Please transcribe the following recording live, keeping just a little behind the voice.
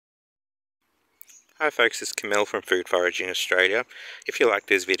Hi folks, it's Camille from Foraging Australia. If you like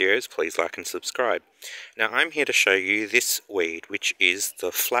these videos, please like and subscribe. Now I'm here to show you this weed, which is the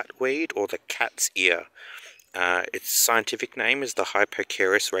flatweed or the cat's ear. Its scientific name is the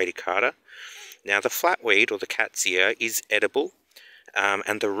Hypochaeris radicata. Now the flatweed or the cat's ear is edible,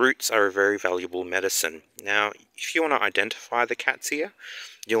 and the roots are a very valuable medicine. Now if you want to identify the cat's ear,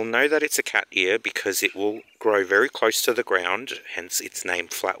 you'll know that it's a cat ear because it will grow very close to the ground, hence its name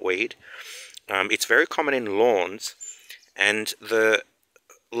flatweed. It's very common in lawns, and the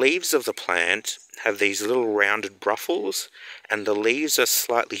leaves of the plant have these little rounded bruffles, and the leaves are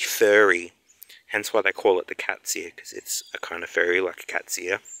slightly furry, hence why they call it the cat's ear, because it's a kind of furry like a cat's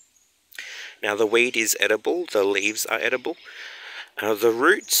ear. Now the weed is edible, the leaves are edible. The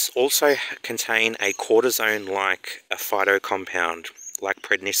roots also contain a cortisone-like a phytocompound, like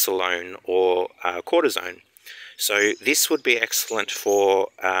prednisolone or cortisone. So this would be excellent for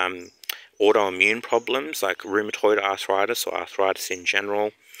autoimmune problems like rheumatoid arthritis or arthritis in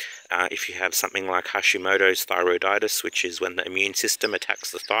general. If you have something like Hashimoto's thyroiditis, which is when the immune system attacks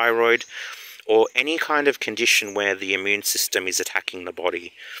the thyroid, or any kind of condition where the immune system is attacking the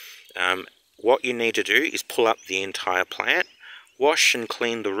body. What you need to do is pull up the entire plant, wash and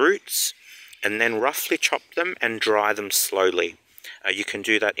clean the roots, and then roughly chop them and dry them slowly. You can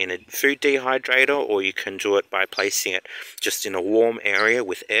do that in a food dehydrator, or you can do it by placing it just in a warm area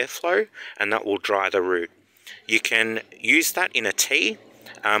with airflow, and that will dry the root. You can use that in a tea,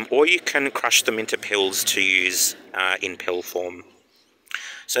 or you can crush them into pills to use in pill form.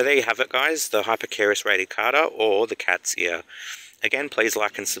 So there you have it guys, the Hypochaeris radicata or the cat's ear. Again, please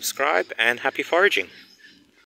like and subscribe, and happy foraging.